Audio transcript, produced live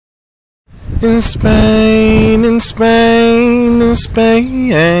In Spain, in Spain, in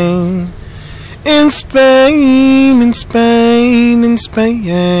Spain. In Spain, in Spain, in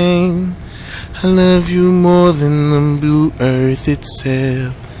Spain. I love you more than the blue earth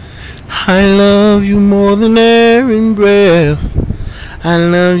itself. I love you more than air and breath. I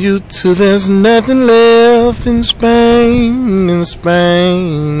love you till there's nothing left. In Spain, in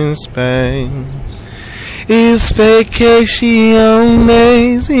Spain, in Spain. It's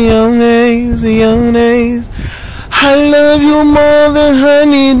vacaciones, iones, iones. I love you more than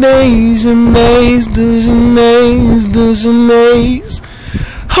honey days and days, dozen days, dozen days.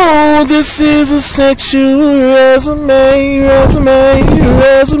 Oh, this is a sexual resume, resume,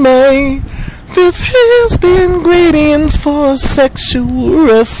 resume. This is the ingredients for a sexual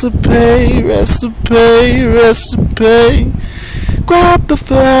recipe, recipe, recipe. Grab the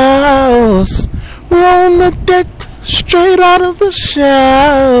flowers, we're on the deck, straight out of the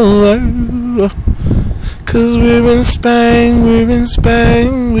shower. 'Cause we're in Spain, we're in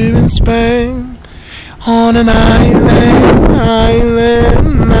Spain, we're in Spain. On an island,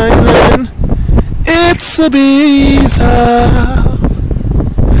 island, island. It's Ibiza.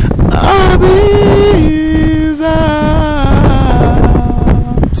 Ibiza.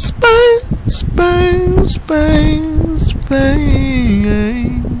 Spain, Spain, Spain, Spain.